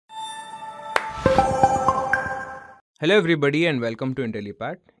Hello everybody and welcome to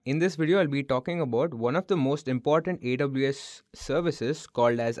Intelipaat. In this video, I'll be talking about one of the most important AWS services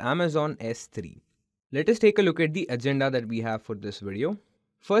called as Amazon S3. Let us take a look at the agenda that we have for this video.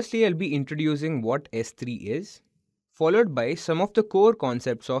 Firstly, I'll be introducing what S3 is, followed by some of the core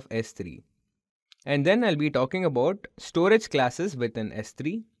concepts of S3. And then I'll be talking about storage classes within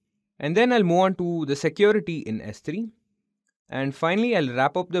S3. And then I'll move on to the security in S3. And finally, I'll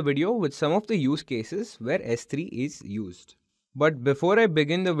wrap up the video with some of the use cases where S3 is used. But before I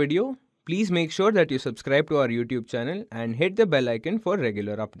begin the video, please make sure that you subscribe to our YouTube channel and hit the bell icon for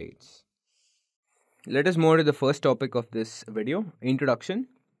regular updates. Let us move to the first topic of this video, introduction.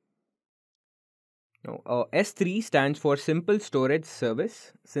 Now, S3 stands for Simple Storage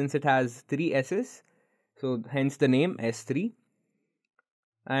Service since it has 3 S's, so hence the name S3.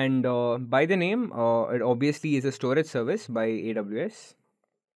 And by the name, it obviously is a storage service by AWS.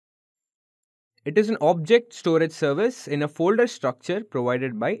 It is an object storage service in a folder structure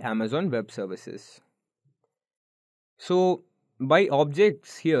provided by Amazon Web Services. So, by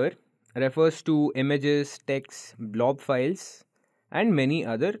objects here refers to images, text, blob files, and many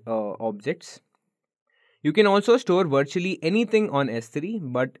other objects. You can also store virtually anything on S3,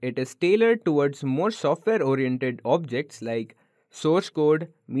 but it is tailored towards more software-oriented objects like source code,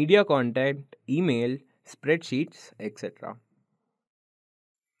 media content, email, spreadsheets, etc.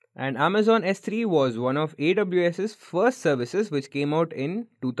 And Amazon S3 was one of AWS's first services which came out in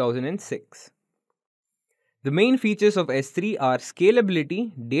 2006. The main features of S3 are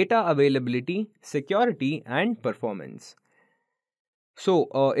scalability, data availability, security, and performance. So,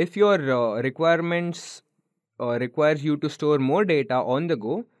 if your requirements requires you to store more data on the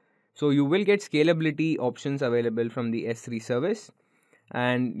go, so you will get scalability options available from the S3 service,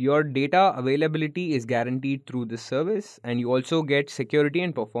 and your data availability is guaranteed through this service, and you also get security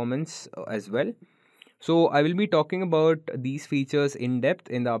and performance as well. So I will be talking about these features in depth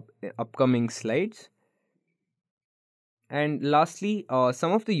in the upcoming slides. And lastly,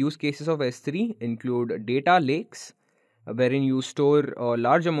 some of the use cases of S3 include data lakes, wherein you store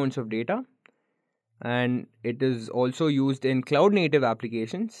large amounts of data. And it is also used in cloud native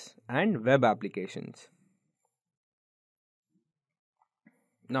applications and web applications.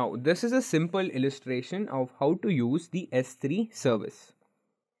 Now, this is a simple illustration of how to use the S3 service.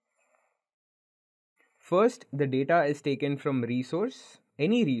 First, the data is taken from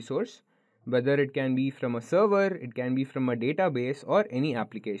any resource, whether it can be from a server, it can be from a database or any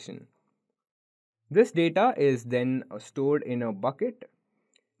application. This data is then stored in a bucket.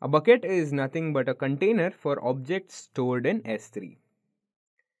 A bucket is nothing but a container for objects stored in S3.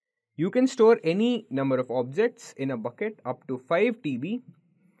 You can store any number of objects in a bucket up to 5 TB,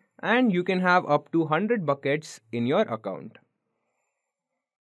 and you can have up to 100 buckets in your account.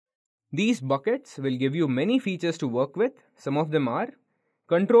 These buckets will give you many features to work with. Some of them are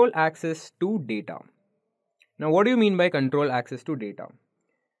control access to data. Now, what do you mean by control access to data?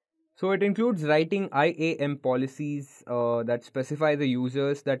 So it includes writing IAM policies that specify the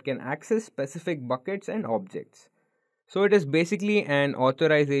users that can access specific buckets and objects. So it is basically an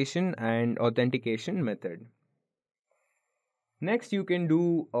authorization and authentication method. Next, you can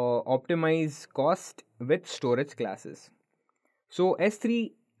do optimize cost with storage classes. So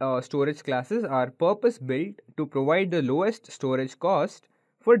S3 storage classes are purpose built to provide the lowest storage cost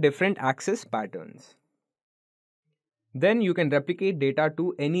for different access patterns. Then you can replicate data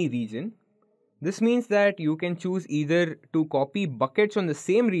to any region. This means that you can choose either to copy buckets on the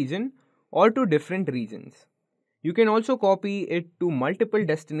same region or to different regions. You can also copy it to multiple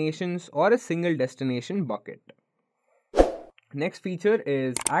destinations or a single destination bucket. Next feature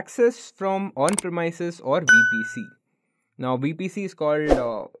is access from on-premises or VPC. Now VPC is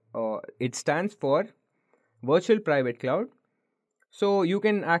called, it stands for Virtual Private Cloud. So you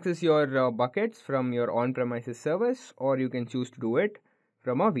can access your buckets from your on-premises service, or you can choose to do it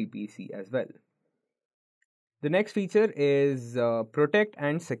from a VPC as well. The next feature is protect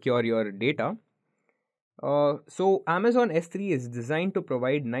and secure your data. So Amazon S3 is designed to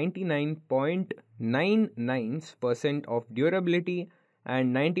provide 99.99% of durability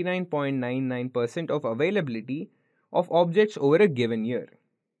and 99.99% of availability of objects over a given year.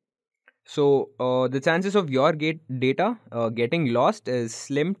 So the chances of your data getting lost is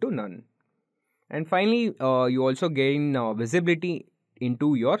slim to none. And finally, you also gain visibility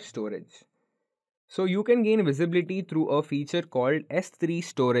into your storage. So you can gain visibility through a feature called S3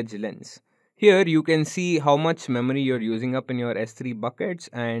 Storage Lens. Here you can see how much memory you're using up in your S3 buckets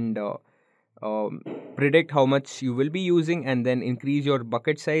and predict how much you will be using, and then increase your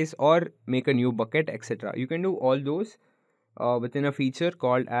bucket size or make a new bucket, etc. You can do all those within a feature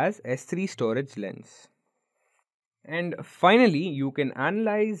called as S3 Storage Lens. And finally, you can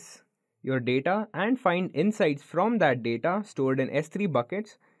analyze your data and find insights from that data stored in S3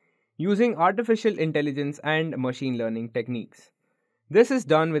 buckets using artificial intelligence and machine learning techniques. This is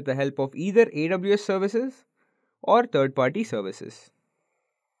done with the help of either AWS services or third-party services.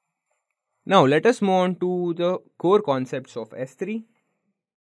 Now let us move on to the core concepts of S3.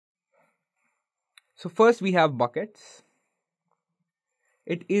 So first we have buckets.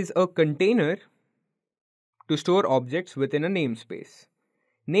 It is a container to store objects within a namespace.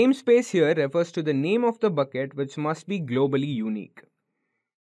 Namespace here refers to the name of the bucket, which must be globally unique.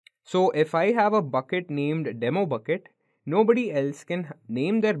 So if I have a bucket named demo bucket, nobody else can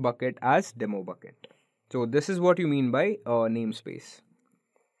name their bucket as demo bucket. So this is what you mean by a namespace.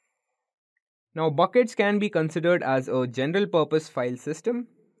 Now buckets can be considered as a general purpose file system.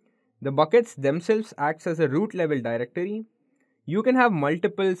 The buckets themselves acts as a root level directory. You can have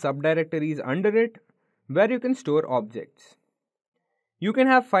multiple subdirectories under it where you can store objects. You can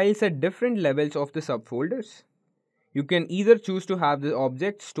have files at different levels of the subfolders. You can either choose to have the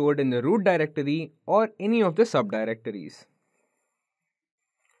objects stored in the root directory or any of the subdirectories.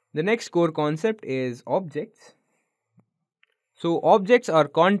 The next core concept is objects. So objects are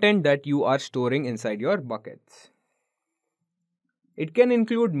content that you are storing inside your buckets. It can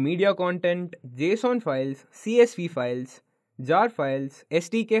include media content, JSON files, CSV files, jar files,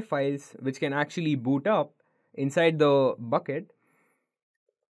 SDK files which can actually boot up inside the bucket.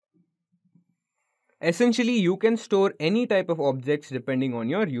 Essentially, you can store any type of objects depending on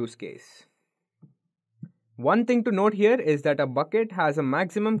your use case. One thing to note here is that a bucket has a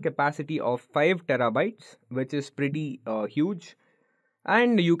maximum capacity of 5 terabytes, which is pretty huge,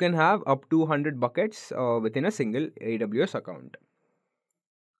 and you can have up to 100 buckets within a single AWS account.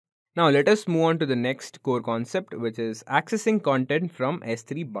 Now let us move on to the next core concept, which is accessing content from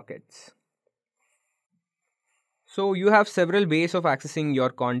S3 buckets. So you have several ways of accessing your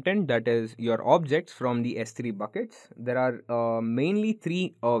content, that is your objects from the S3 buckets. There are mainly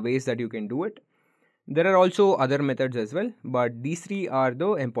three ways that you can do it. There are also other methods as well, but these three are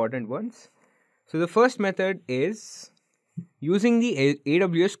the important ones. So the first method is using the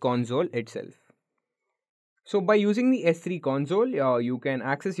AWS console itself. So by using the S3 console, you can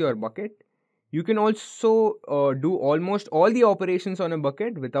access your bucket. You can also do almost all the operations on a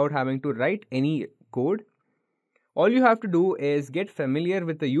bucket without having to write any code. All you have to do is get familiar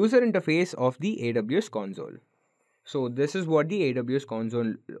with the user interface of the AWS console. So this is what the AWS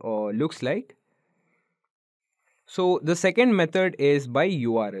console looks like. So the second method is by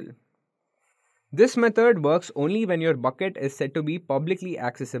URL. This method works only when your bucket is set to be publicly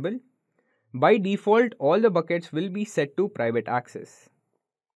accessible. By default, all the buckets will be set to private access.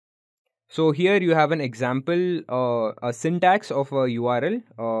 So here you have an example, a syntax of a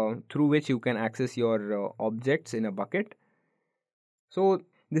URL through which you can access your objects in a bucket. So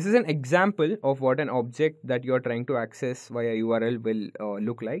this is an example of what an object that you're trying to access via URL will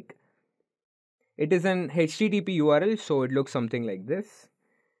look like. It is an HTTP URL, so it looks something like this.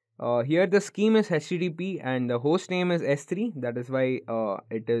 Here the scheme is HTTP and the host name is S3. That is why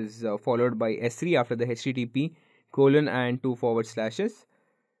it is followed by S3 after the HTTP : and 2/.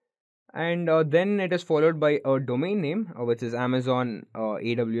 And then it is followed by a domain name which is Amazon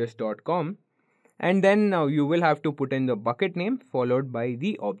AWS.com, and then you will have to put in the bucket name followed by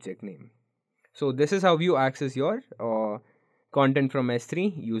the object name. So this is how you access your content from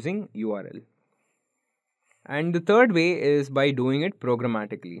S3 using URL. And the third way is by doing it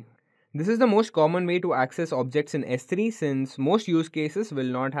programmatically. This is the most common way to access objects in S3 since most use cases will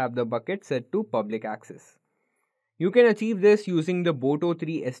not have the bucket set to public access. You can achieve this using the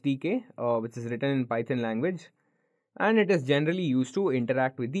Boto3 SDK, which is written in Python language, and it is generally used to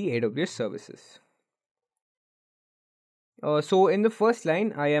interact with the AWS services. So in the first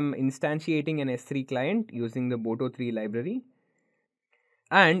line, I am instantiating an S3 client using the Boto3 library.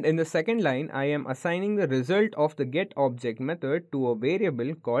 And in the second line, I am assigning the result of the getObject method to a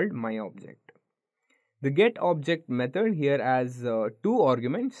variable called myObject. The getObject method here has two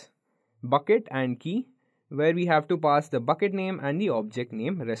arguments, bucket and key, where we have to pass the bucket name and the object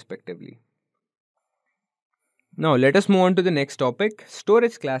name respectively. Now let us move on to the next topic,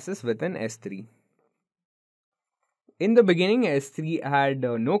 storage classes within S3. In the beginning, S3 had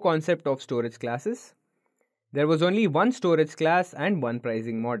no concept of storage classes. There was only one storage class and one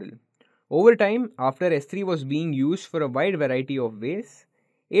pricing model. Over time, after S3 was being used for a wide variety of ways,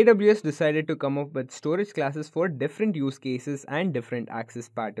 AWS decided to come up with storage classes for different use cases and different access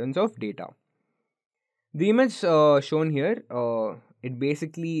patterns of data. The image shown here, it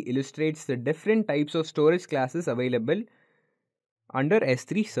basically illustrates the different types of storage classes available under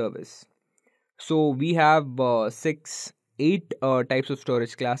S3 service. So we have 8 types of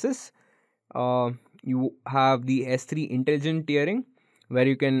storage classes. You have the S3 intelligent tiering, where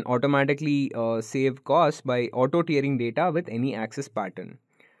you can automatically save costs by auto tiering data with any access pattern.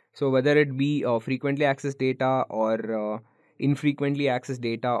 So whether it be frequently accessed data or infrequently accessed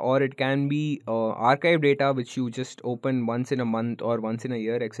data, or it can be archive data which you just open once in a month or once in a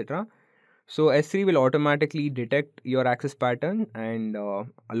year, etc. So S3 will automatically detect your access pattern and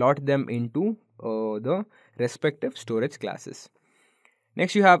allot them into the respective storage classes.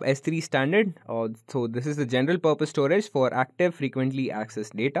 Next, you have S3 standard. So this is the general purpose storage for active frequently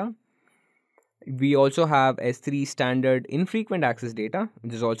accessed data. We also have S3 standard infrequent access data,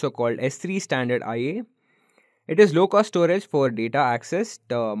 which is also called S3 standard IA. It is low cost storage for data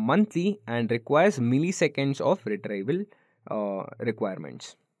accessed monthly and requires milliseconds of retrieval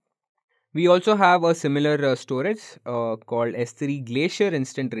requirements. We also have a similar storage called S3 Glacier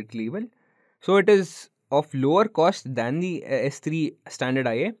Instant Retrieval. So it is of lower cost than the S3 standard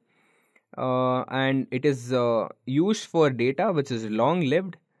IA, and it is used for data which is long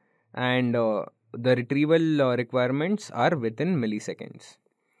lived, and the retrieval requirements are within milliseconds.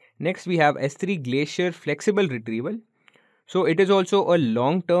 Next, we have S3 Glacier Flexible Retrieval. So it is also a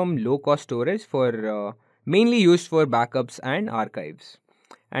long term low cost storage for mainly used for backups and archives,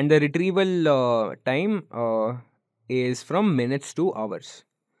 and the retrieval time is from minutes to hours.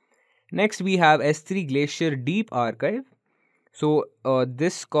 Next, we have S3 Glacier Deep Archive. So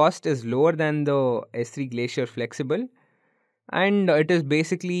this cost is lower than the S3 Glacier Flexible, and it is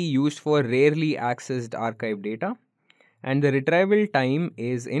basically used for rarely accessed archive data, and the retrieval time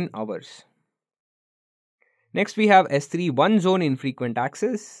is in hours. Next, we have S3 One Zone Infrequent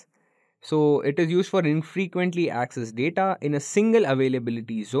Access. So it is used for infrequently accessed data in a single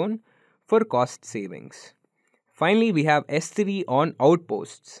availability zone for cost savings. Finally, we have S3 on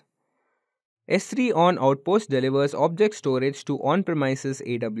Outposts. S3 on Outposts delivers object storage to on-premises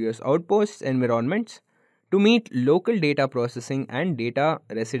AWS Outposts environments to meet local data processing and data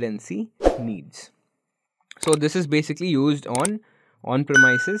residency needs. So this is basically used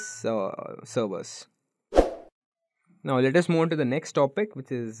on-premises servers. Now let us move on to the next topic,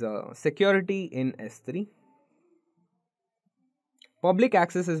 which is security in S3. Public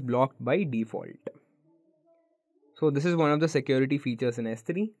access is blocked by default. So this is one of the security features in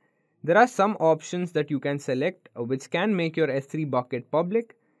S3. There are some options that you can select which can make your S3 bucket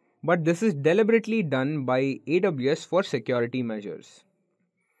public, but this is deliberately done by AWS for security measures.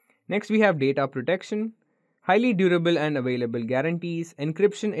 Next, we have data protection, highly durable and available guarantees,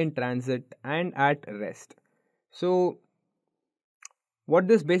 encryption in transit and at rest. So what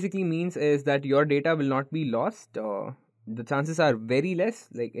this basically means is that your data will not be lost. The chances are very less,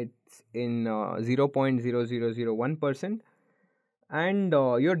 like it's in 0.0001%. And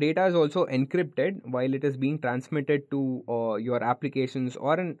your data is also encrypted while it is being transmitted to your applications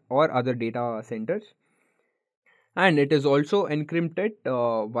or other data centers. And it is also encrypted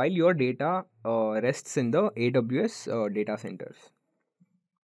while your data rests in the AWS data centers.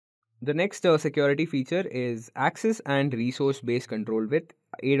 The next security feature is access and resource based control with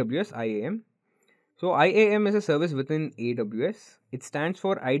AWS IAM. So IAM is a service within AWS. It stands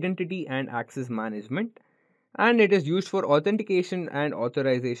for Identity and Access Management, and it is used for authentication and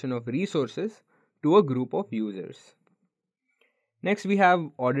authorization of resources to a group of users. Next, we have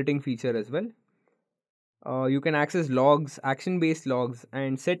auditing feature as well. You can access logs, action-based logs,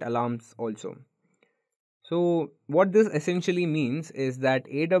 and set alarms also. So what this essentially means is that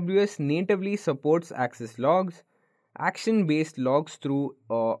AWS natively supports access logs, action-based logs through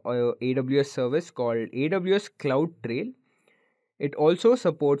a AWS service called AWS Cloud Trail. It also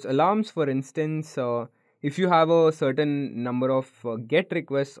supports alarms, for instance, if you have a certain number of GET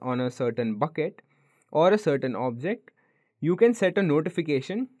requests on a certain bucket or a certain object, you can set a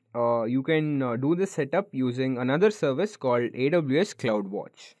notification. You can do this setup using another service called AWS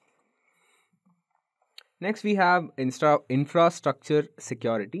CloudWatch. Next, we have infrastructure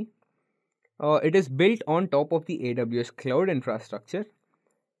security. It is built on top of the AWS cloud infrastructure.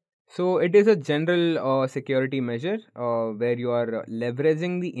 So it is a general security measure where you are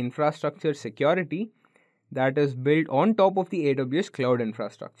leveraging the infrastructure security that is built on top of the AWS cloud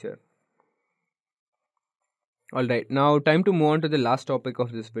infrastructure. Alright, now time to move on to the last topic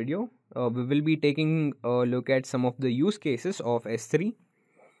of this video. We will be taking a look at some of the use cases of S3.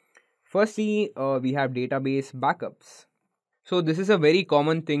 Firstly, we have database backups. So this is a very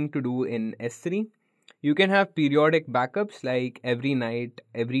common thing to do in S3. You can have periodic backups like every night,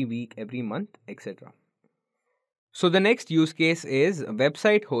 every week, every month, etc. So the next use case is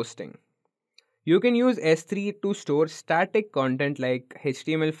website hosting. You can use S3 to store static content like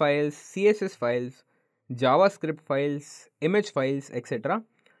HTML files, CSS files, JavaScript files, image files, etc.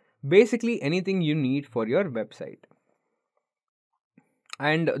 Basically anything you need for your website.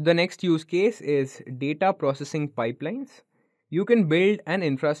 And the next use case is data processing pipelines. You can build an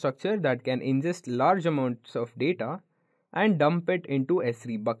infrastructure that can ingest large amounts of data and dump it into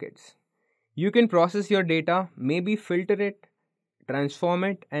S3 buckets. You can process your data, maybe filter it, transform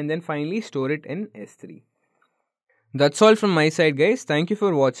it, and then finally store it in S3. That's all from my side, guys. Thank you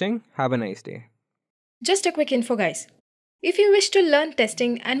for watching. Have a nice day. Just a quick info, guys. If you wish to learn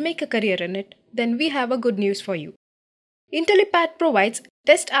testing and make a career in it, then we have a good news for you. Intelipaat provides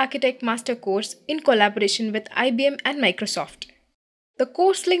Test Architect Master Course in collaboration with IBM and Microsoft. The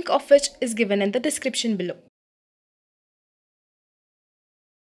course link of which is given in the description below.